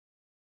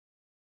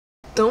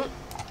Don't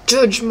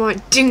judge my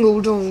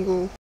Dingle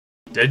Dongle.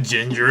 The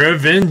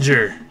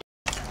GingerAvenger.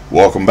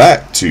 Welcome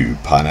back to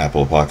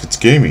Pineapple Pokkits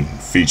Gaming,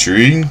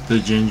 featuring The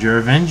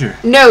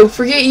GingerAvenger. No,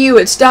 forget you,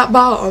 it's Dot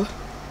Bob.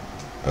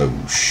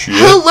 Oh shit.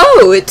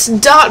 Hello, it's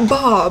Dot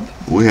Bob.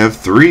 We have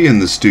 3 in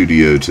the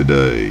studio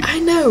today. I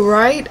know,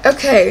 right?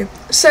 Okay,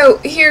 so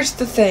here's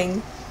the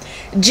thing.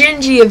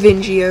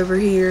 GingerAvenger over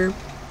here.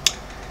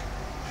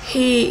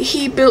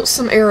 He built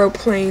some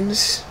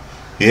aeroplanes.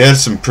 He had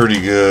some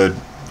pretty good,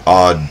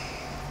 odd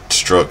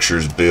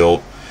structures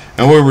built.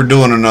 And we were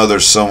doing another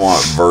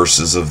somewhat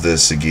versus of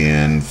this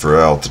again for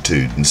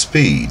altitude and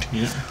speed.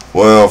 Yeah.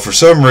 Well, for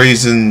some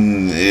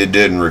reason, it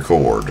didn't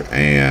record.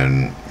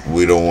 And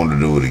we don't want to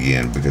do it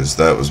again because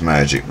that was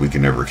magic we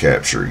can never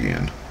capture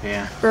again.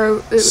 Yeah.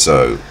 Bro,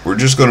 So, we're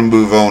just going to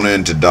move on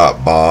into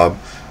Dot Bob.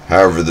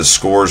 However, the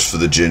scores for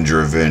the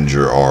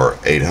GingerAvenger are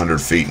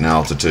 800 feet in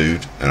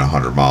altitude and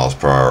 100 miles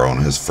per hour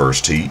on his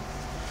first heat.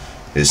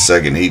 His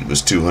second heat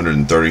was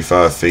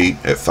 235 feet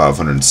at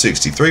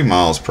 563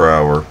 miles per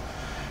hour.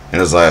 And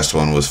his last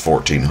one was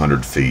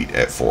 1,400 feet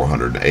at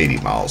 480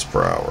 miles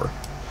per hour.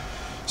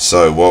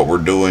 So what we're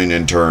doing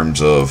in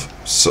terms of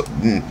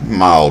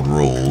mild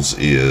rules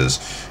is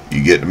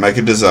you get to make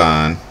a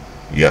design.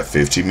 You got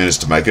 15 minutes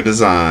to make a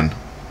design.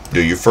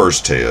 Do your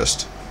first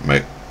test.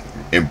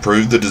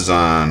 Improve the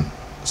design,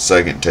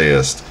 second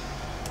test,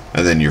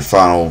 and then your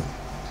final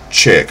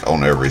check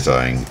on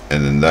everything.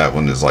 And then that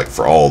one is like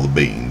for all the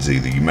beans.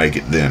 Either you make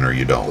it then or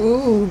you don't.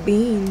 ooh,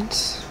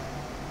 beans.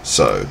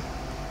 So,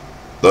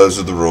 those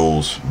are the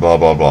rules. Blah,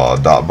 blah, blah.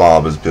 Dot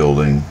Bob is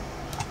building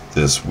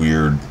this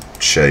weird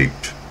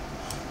shaped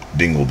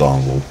Dingle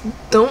Dongle.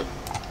 Don't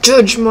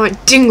judge my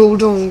Dingle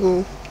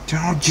Dongle.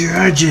 Don't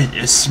judge it.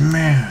 It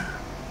smells.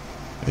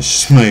 It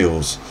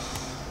smells.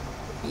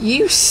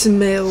 You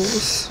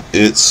smells.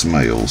 It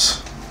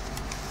smells.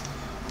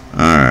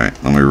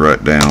 Alright, let me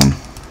write down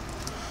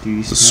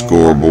the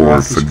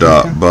scoreboard for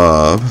Dot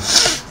Bob.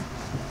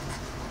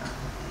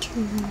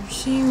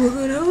 See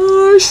what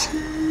I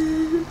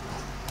see?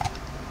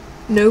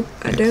 Nope,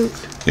 I don't.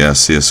 Yeah, I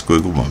see a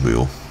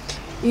squigglemobile.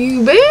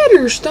 You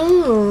better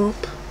stop.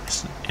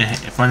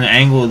 From the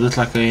angle, it looks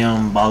like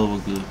a bottle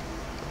of glue.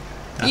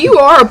 You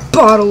are a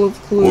bottle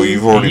of glue. Well,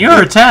 you've already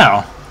You're a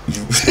towel.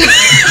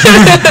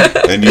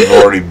 and you've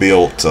already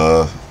built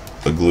a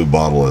glue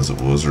bottle as it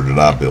was, or did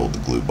I build the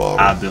glue bottle?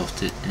 I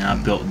built it, and I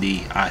built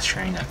the ice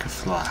cream that could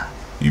fly.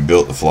 You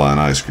built the flying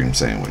ice cream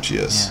sandwich,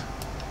 yes. Yeah.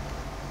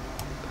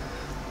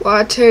 Well,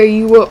 I tell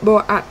you what,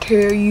 boy, I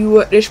tell you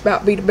what, this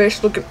about to be the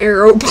best looking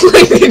aeroplane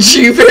that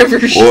you've ever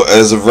seen. Well,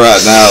 as of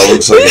right now, it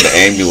looks like an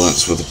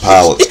ambulance with a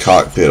pilot's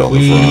cockpit on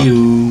the front.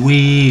 Wee-oo,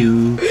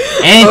 wee-oo.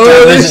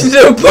 Oh, there's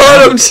no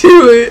bottom to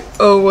it.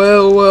 Oh,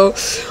 well,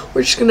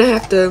 we're just gonna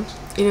have to,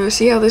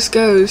 see how this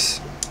goes.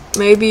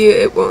 Maybe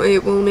it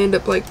won't end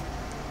up like,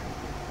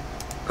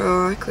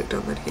 oh, I clicked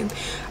on that again.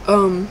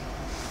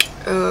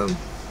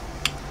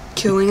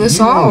 Killing us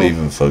all. You don't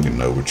even fucking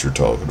know what you're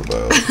talking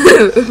about.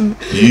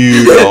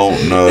 You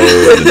don't know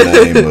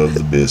the name of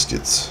the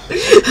biscuits.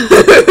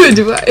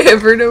 Do I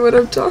ever know what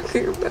I'm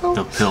talking about?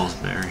 The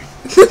Pillsbury.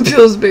 The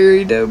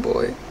Pillsbury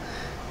Doughboy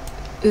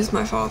is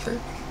my father.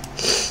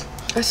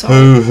 I saw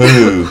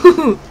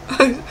Hoo.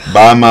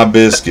 Buy my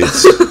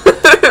biscuits.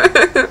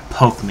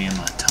 Poke me in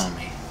my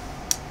tummy.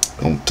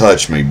 Don't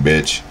touch me,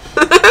 bitch.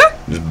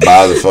 Just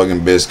buy the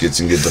fucking biscuits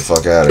and get the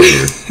fuck out of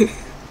here.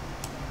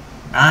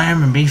 I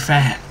am and be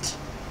fat.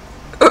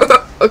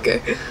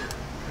 Okay.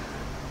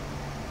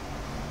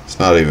 It's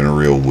not even a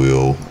real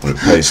wheel. When it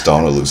pastes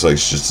on, it looks like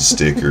it's just a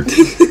sticker.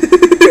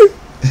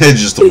 And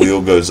just the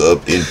wheel goes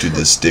up into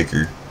the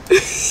sticker.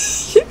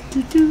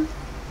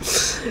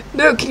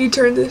 No, can you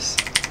turn this?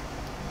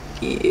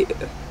 Yeah.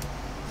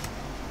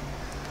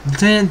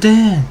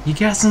 Dan, you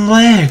got some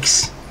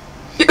legs.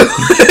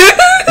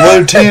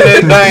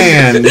 Lieutenant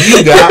Dan,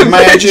 you got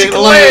magic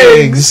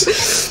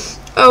legs.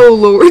 Oh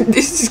Lord,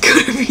 this is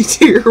gonna be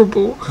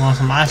terrible. Want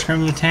some ice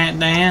cream, Lieutenant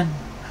Dan?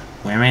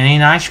 Women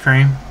eat ice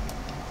cream.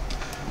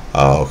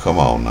 Oh, come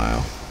on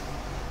now.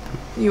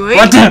 You ain't.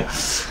 What the?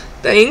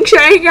 Things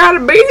ain't gotta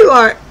be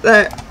like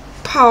that,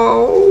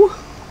 Paul.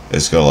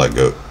 It's gonna like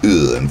go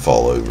ugh and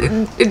fall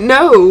over.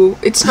 No,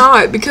 it's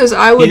not, because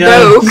I would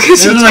know.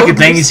 It's like a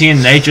thing you see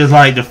in nature,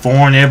 like the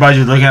foreign. Everybody's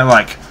just looking at it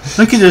like,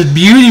 look at this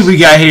beauty we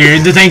got here.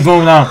 And the thing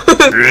going on.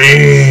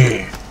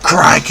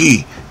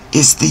 Crikey,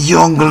 it's the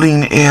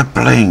youngling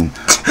airplane.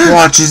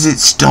 Watch as it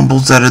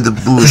stumbles out of the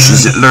bush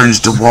as it learns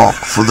to walk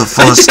for the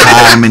first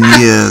time in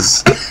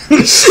years.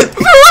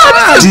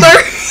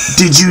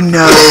 Did you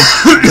know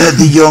that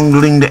the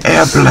youngling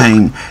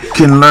airplane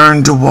can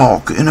learn to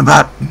walk in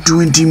about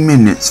 20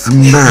 minutes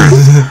from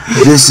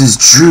birth? This is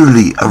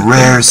truly a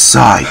rare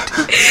sight.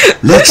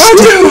 Let's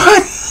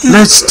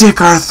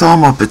stick our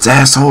thumb up its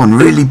asshole and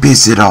really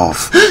piss it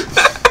off.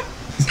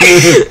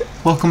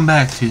 Welcome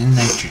back to the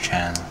Nature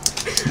Channel.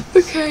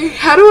 Okay. Okay,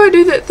 how do I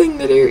do that thing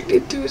that Eric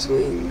did to his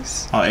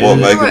wings? Oh, What,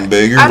 make them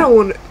bigger? I don't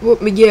want to.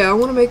 Well, yeah, I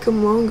want to make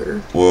them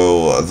longer.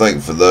 Well, I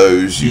think for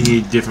those you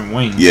need different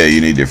wings. Yeah,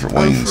 you need different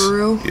wings. Oh, for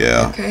real?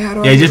 Yeah. Okay, how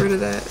do I get rid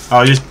of that?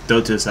 Oh, just throw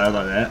it to the side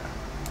like that.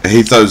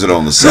 He throws it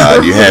on the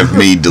side. You have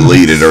me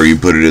delete it, or you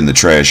put it in the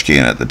trash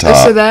can at the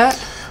top. So that?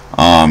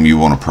 You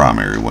want a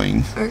primary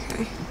wing.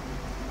 Okay.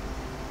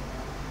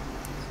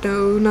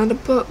 No, not a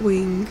butt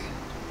wing.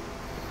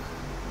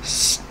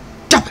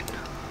 Stop it.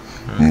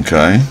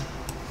 Okay.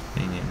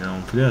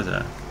 Don't forget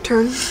that.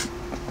 Turn.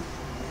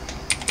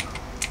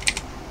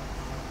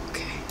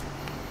 Okay.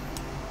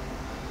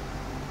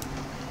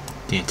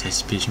 The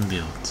anticipation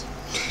builds.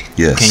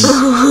 Yes.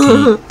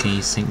 Can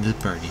you sink this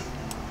birdie?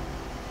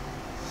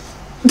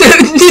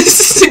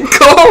 This is a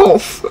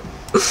golf.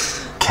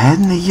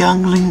 Can the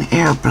youngling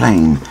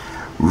airplane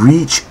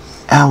reach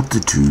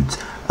altitudes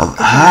of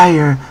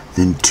higher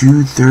than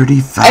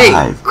 235?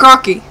 Hey,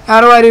 Crocky,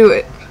 how do I do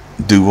it?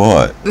 Do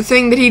what? The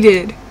thing that he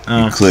did.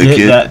 Click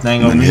hit it, that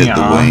thing and over then hit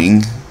the here.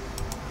 wing.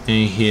 Then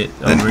you hit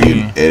Then over hit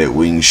here. edit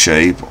wing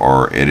shape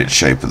or edit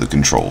shape of the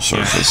control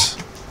surface.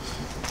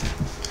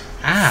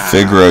 Ah.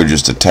 Figaro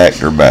just attacked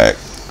her back.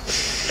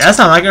 That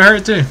sounds like it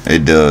hurt too.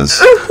 It does.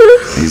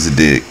 He's a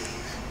dick.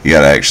 You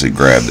gotta actually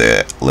grab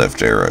that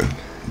left arrow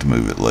to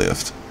move it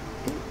left.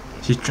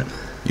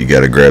 You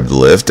gotta grab the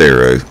left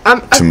arrow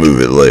to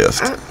move it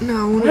left.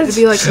 No, I want it to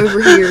be like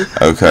over here.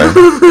 Okay.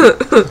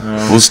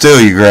 Well,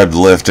 still, you grab the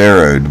left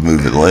arrow to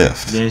move it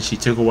left. Then she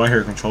took away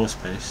her control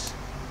space.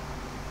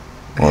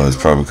 Well, it's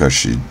probably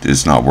because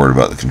it's not worried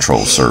about the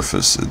control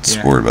surface. It's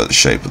worried about the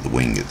shape of the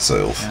wing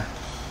itself. Yeah.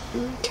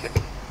 Okay.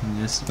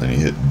 Then you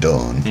hit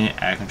done. Then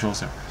add control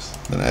surface.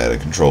 Then add a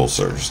control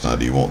surface. Now,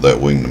 do you want that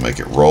wing to make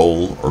it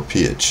roll or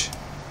pitch?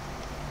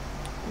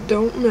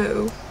 Don't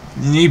know.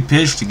 You need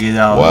pitch to get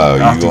out. Wow, off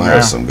you're the gonna have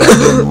ground. some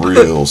goddamn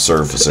real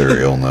surface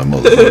area on that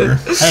motherfucker.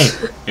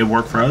 Hey, it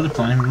worked for other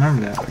planes.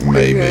 Remember that.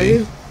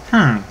 Maybe.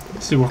 Okay.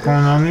 Let's see what's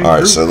going on here.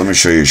 Alright, so let me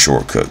show you a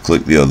shortcut.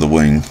 Click the other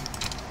wing.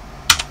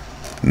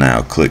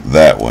 Now click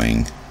that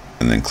wing.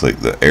 And then click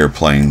the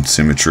airplane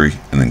symmetry.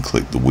 And then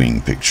click the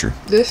wing picture.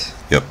 This?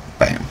 Yep,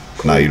 bam.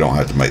 Now you don't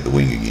have to make the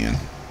wing again.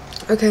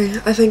 Okay,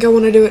 I think I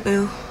want to do it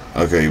now.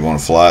 Okay, you want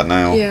to fly it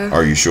now? Yeah.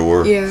 Are you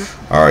sure? Yeah.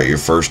 Alright, your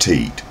first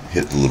heat.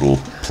 Hit the little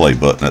play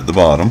button at the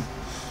bottom.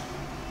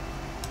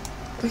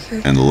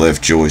 Okay. And the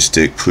left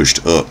joystick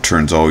pushed up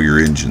turns all your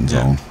engines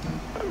on.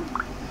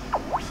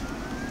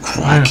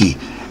 Crocky,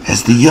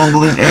 as the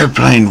youngling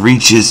airplane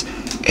reaches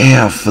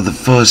air for the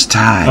first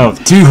time, Oh,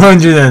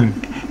 200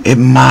 and... it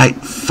might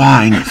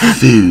find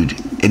food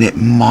and it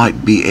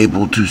might be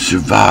able to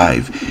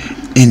survive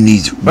in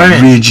these Wait a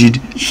minute.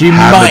 rigid She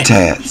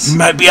habitats.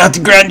 might be out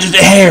the ground just a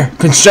hair.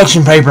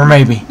 Construction paper,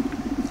 maybe.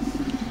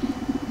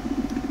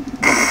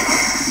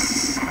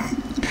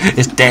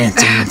 It's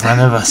dancing in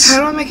front of us. How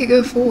do I make it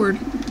go forward?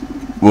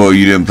 Well,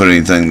 you didn't put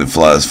anything that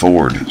flies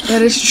forward.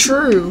 That is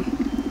true.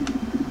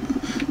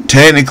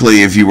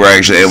 Technically, if you were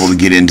actually able to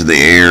get into the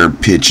air,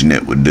 pitching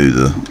it would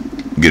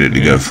get it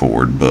to go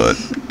forward, but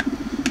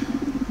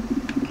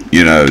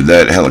you know,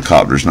 that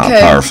helicopter's not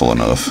powerful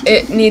enough.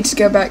 It needs to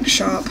go back to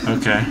shop.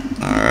 Okay.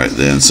 Alright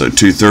then, so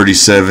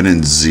 237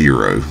 and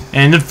 0.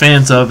 In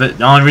defense of it,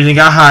 the only reason it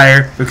got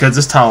higher because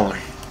it's taller.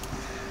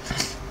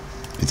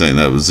 You think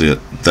that was it?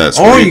 That's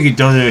Or where you could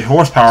do the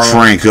horsepower.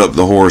 crank up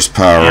the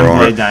horsepower And on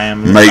blade it.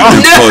 diameter. Make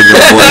the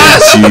fucking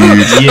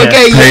blades huge. Yeah.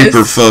 Okay, Paper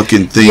yes.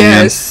 fucking thin.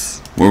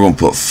 Yes. We're gonna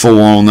put 4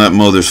 on that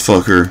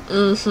motherfucker.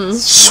 Mm-hmm.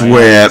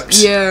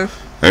 Swept. Yeah.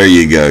 There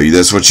you go.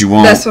 That's what you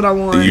want? That's what I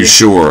want. You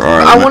sure?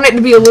 Alright. I want it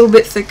to be a little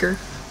bit thicker.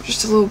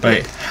 Just a little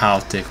bit. Wait, how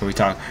thick are we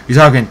talking? You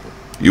talking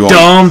You want,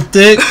 dumb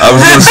thick? I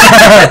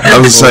was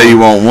gonna say you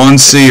want 1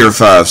 C or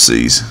 5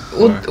 C's.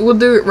 We'll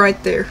do it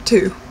right there,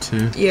 too.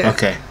 2? Yeah.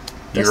 Okay.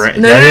 You That's-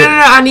 ready? No,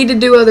 I need to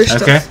do other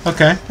stuff.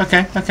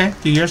 Okay.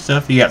 Do your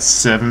stuff. You got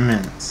 7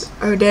 minutes.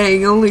 Oh,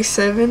 dang. Only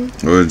 7?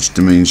 Which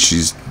means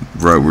she's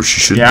right where she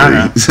should Yeah, I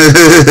be.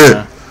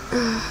 know.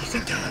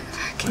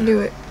 I can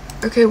do it.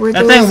 Okay, where'd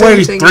That the thing little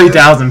weighs thing go?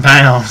 3,000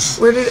 pounds.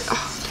 Where did it...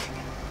 Oh,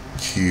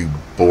 You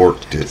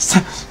borked it.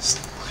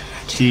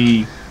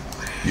 She.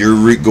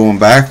 You're going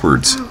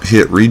backwards.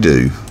 Hit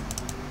redo.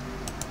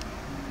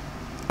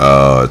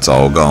 It's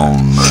all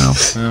gone now.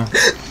 Well,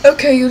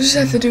 okay, you'll just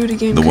have to do it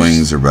again. The 'cause-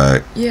 wings are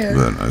back. Yeah.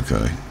 But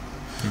okay.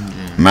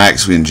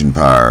 Max engine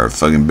power.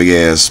 Fucking big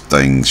ass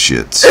thing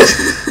shits.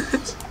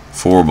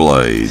 4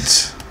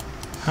 blades.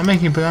 how many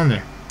can you put on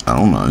there? I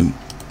don't know.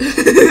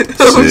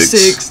 I want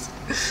 6.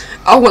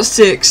 I want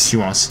 6. She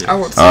wants 6. I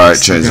want 6.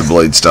 Alright, change the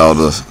blade style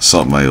to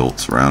something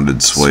else.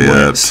 Rounded,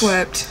 swept.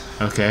 Swept.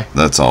 Okay.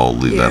 That's all.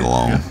 Leave that Yeah.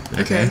 alone.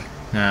 Okay.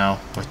 Now,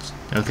 what?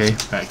 Okay,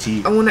 back to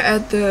you. I want to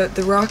add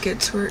the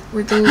rockets. Where'd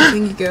the little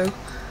thingy go?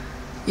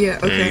 Yeah,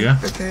 okay. There you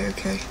go.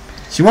 Okay.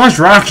 She wants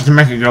rockets to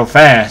make it go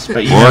fast,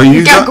 but you Well, know,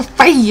 you Gotta got, go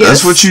fast.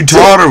 that's what you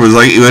taught her. Was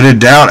like, when in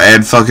doubt,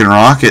 add fucking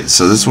rockets.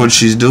 So that's what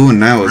she's doing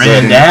now. Is when in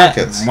adding doubt,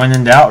 rockets. when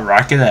in doubt,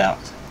 rock it out.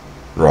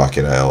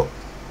 Rocket out.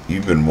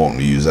 You've been wanting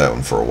to use that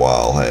one for a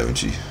while,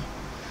 haven't you?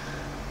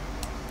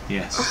 I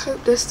Yes.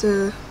 hope that's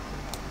the...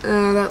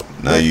 That.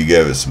 Now you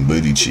gave it some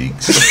booty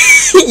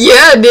cheeks.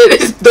 Yeah, I did.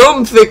 It's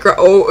dumb thicker.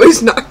 Oh,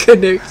 it's not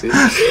connected.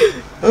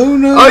 Oh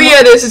no. Oh yeah,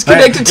 it is. It's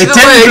connected to the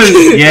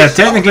leg. Yeah,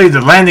 technically the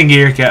landing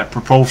gear got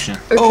propulsion.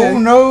 Okay. Oh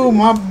no,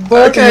 my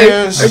butt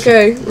is.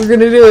 Okay, we're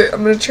gonna do it.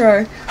 I'm gonna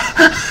try.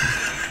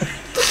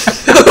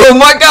 Oh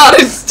my god,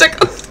 it's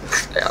stuck on the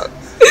ground.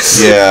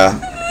 Yeah.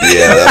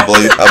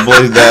 I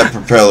believe that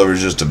propeller was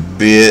just a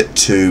bit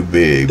too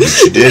big, but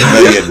you did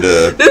make it.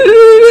 No.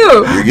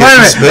 You're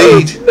getting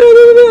speed.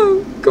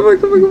 No. Come on.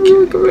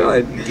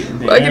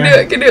 I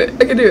can do it.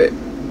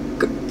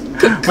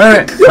 Wait a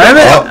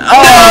minute.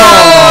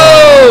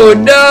 Oh.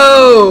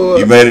 No.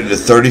 You made it to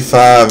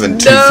 35 and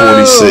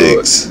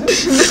 246.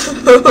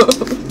 No.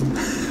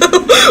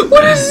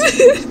 What is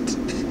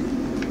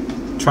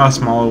it? Try a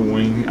smaller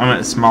wing. I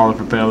meant smaller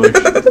propeller.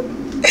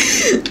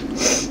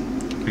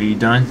 Are you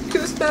done? It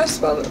was not as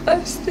small as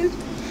last did.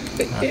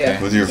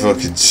 Yeah. With your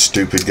fucking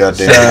stupid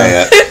goddamn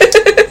hat.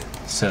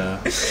 So.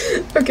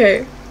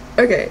 Okay.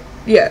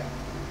 Yeah.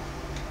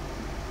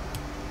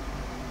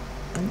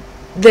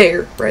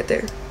 There, right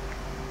there.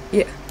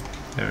 Yeah.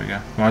 There we go.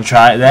 Want to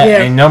try that?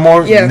 Yeah. And no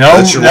more. Yeah. No.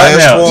 That's your Nothing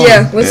last else. one.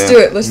 Yeah. Let's do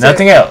it.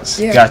 Nothing else.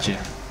 Yeah. Gotcha.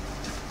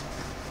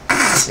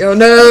 Oh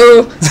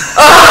no!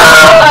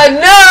 Ah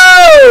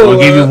no! We'll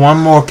give you one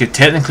more. Cause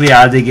technically,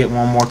 I did get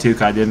one more too.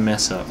 Cause I did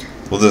mess up.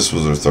 Well, this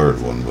was our third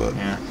one, but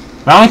Yeah.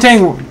 The only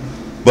thing.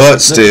 but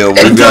still,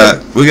 we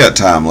got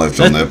time left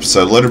on the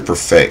episode. Let her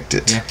perfect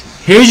it. Yeah.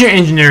 Here's your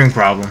engineering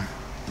problem.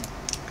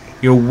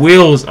 Your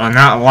wheels are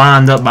not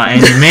lined up by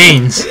any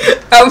means.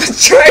 I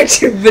was trying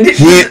to, but it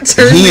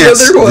turned the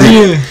other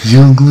way.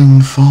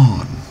 Youngling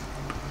fawn.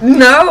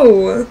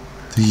 No.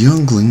 The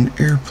youngling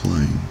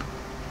airplane.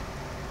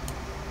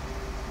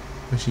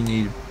 What you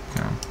need?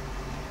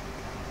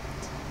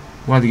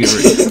 We'll have to get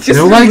rid.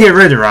 We'll have to get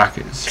rid of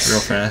rockets real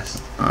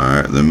fast.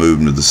 Alright, then move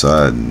them to the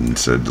side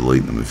instead of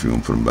deleting them if you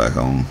want to put them back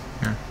on.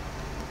 Yeah.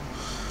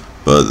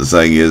 But the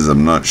thing is,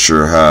 I'm not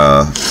sure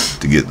how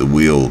to get the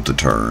wheel to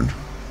turn.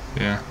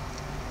 Yeah.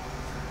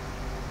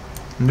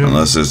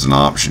 Unless there's an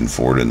option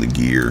for it in the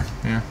gear.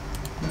 Yeah.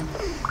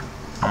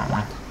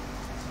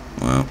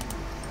 Well,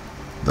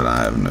 then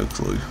I have no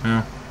clue.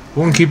 Yeah.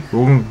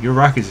 Your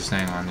rockets are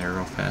staying on there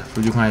real fast.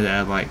 We're just going to have to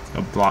add like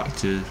a block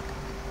to.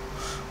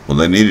 Well,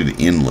 they needed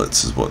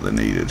inlets, is what they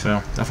needed.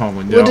 Well, that's what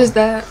we do. What is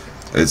that?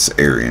 It's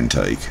air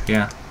intake.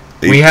 Yeah.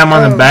 We have them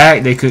on the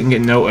back. They couldn't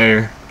get no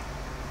air.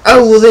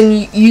 Oh well,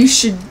 then you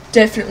should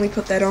definitely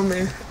put that on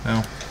there.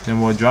 Well, then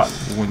we'll drop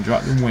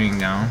the wing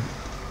down.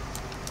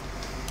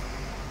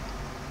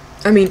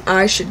 I mean,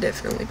 I should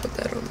definitely put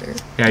that on there.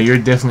 Yeah, you're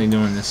definitely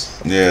doing this.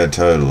 Yeah,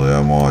 totally.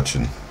 I'm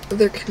watching.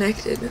 They're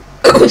connected.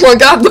 Oh my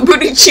god, the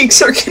booty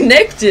cheeks are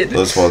connected.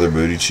 That's why they're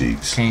booty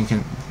cheeks.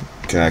 Can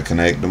I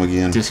connect them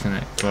again?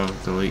 disconnect? Well,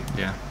 delete.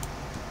 Yeah.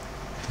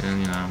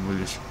 And we'll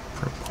just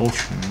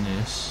propulsion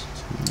this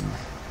to.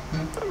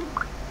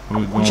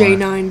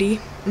 J90.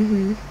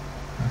 Mhm.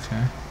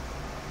 Okay.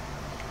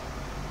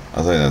 I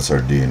think that's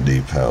our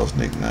D&D pal's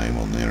nickname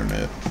on the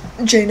internet.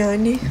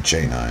 J90.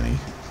 J90.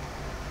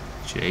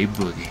 J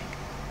Boogie.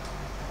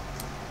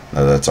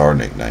 No, that's our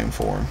nickname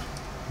for him.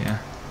 Yeah.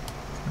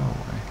 No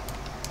way.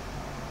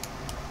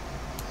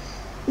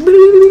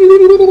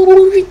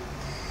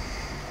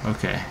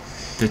 Okay.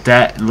 Did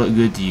that look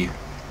good to you?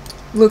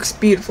 Looks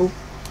beautiful.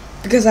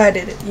 Because I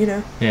did it, you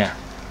know. Yeah.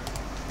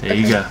 There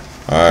you go.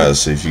 Alright, let's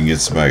see if you can get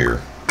some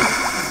air.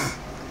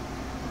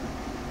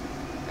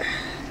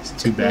 It's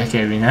too back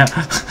heavy now.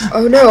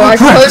 Oh no, I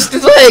closed the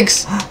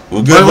legs.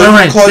 Well, good.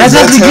 Wait. Close, That's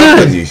actually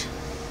helping good. you.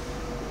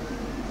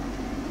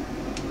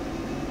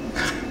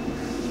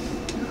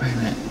 Wait a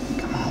minute.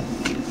 Come on.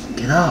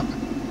 Get up.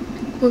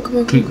 Come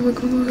on.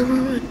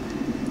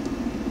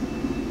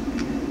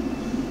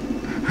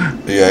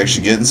 Are you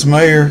actually getting some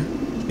air?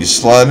 You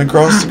sliding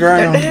across the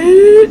ground?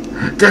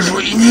 That's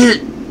what you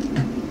need.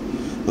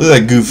 Look at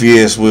that goofy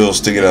ass wheel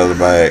sticking out of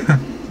the back.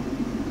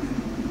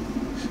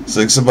 It's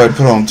like somebody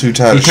put on too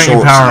tight of You turn your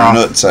shorts power and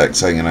off. your nutsack's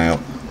hanging out.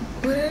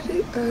 What did I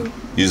do? Oh.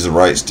 Use the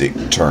right stick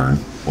to turn.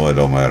 Well, it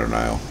don't matter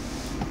now.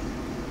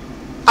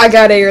 I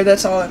got air,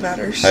 that's all that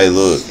matters. Hey,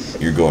 look.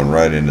 You're going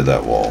right into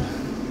that wall.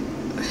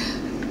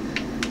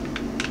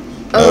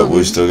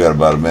 We still got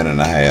about a minute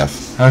and a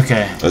half.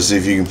 Okay. Let's see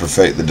if you can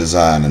perfect the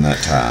design in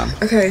that time.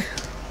 Okay.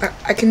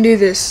 I can do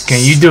this. Can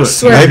you do it?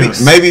 Swear.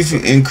 Maybe if you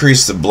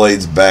increase the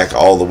blades back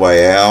all the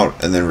way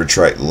out and then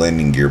retract the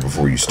landing gear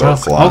before you start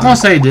I flying. was gonna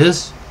say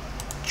this: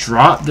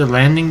 drop the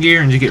landing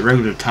gear and just get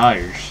regular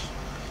tires.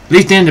 At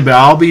least then they'll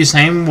all be the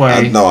same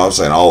way. No, I was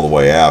saying all the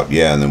way out,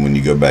 yeah, and then when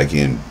you go back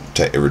in,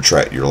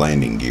 retract your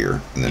landing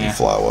gear and then you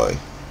fly away.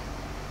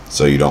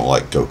 So you don't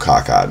like go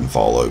cockeyed and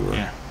fall over.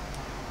 Yeah.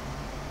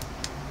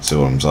 See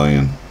what I'm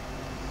saying?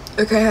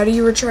 Okay, how do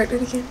you retract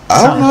it again?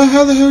 I don't know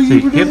how the hell you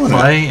were hit doing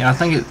play. I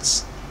think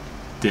it's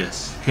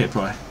this. Hit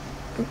play.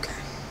 Okay.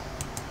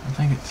 I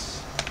think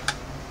it's.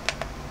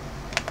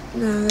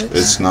 No, that's...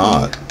 It's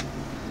not.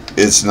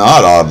 It's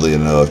not, oddly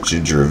enough,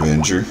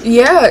 GingerAvenger.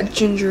 Yeah,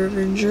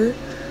 GingerAvenger.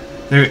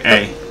 There,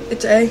 A.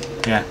 It's A.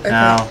 Yeah. Okay.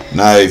 Now.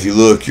 Now, if you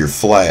look, you're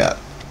flat.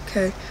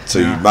 Okay. So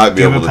you might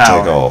be Give able it to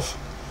power. take off.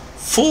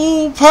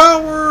 Full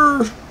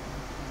power!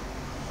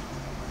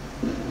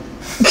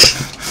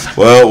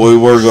 Well, we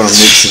were going to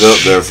mix it up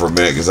there for a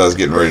minute because I was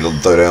getting ready to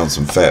throw down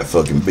some fat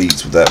fucking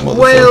beats with that motherfucker.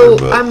 Well,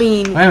 but I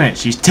mean, Wait a minute,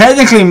 she's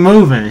technically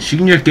moving. She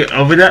can just get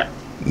over that.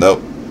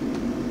 nope.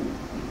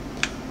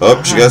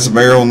 Oh, she got some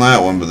air on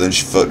that one, but then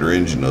she fucked her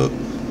engine up.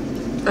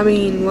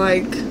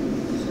 like,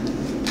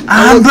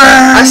 I'm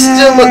I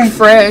still look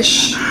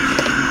fresh.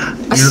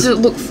 I still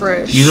look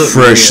fresh. You look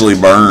Freshly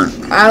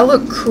burnt. I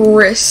look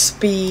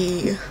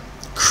crispy.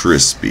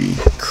 Crispy.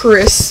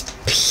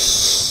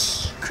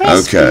 Crispy.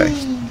 Okay.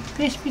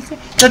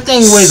 That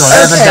thing weighs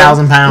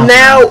 11,000 pounds.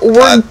 Now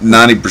we're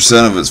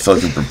 90% of it's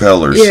fucking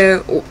propellers.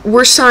 yeah,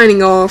 we're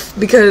signing off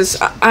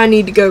because I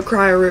need to go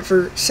cry a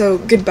river. So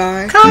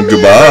goodbye.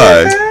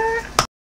 Goodbye.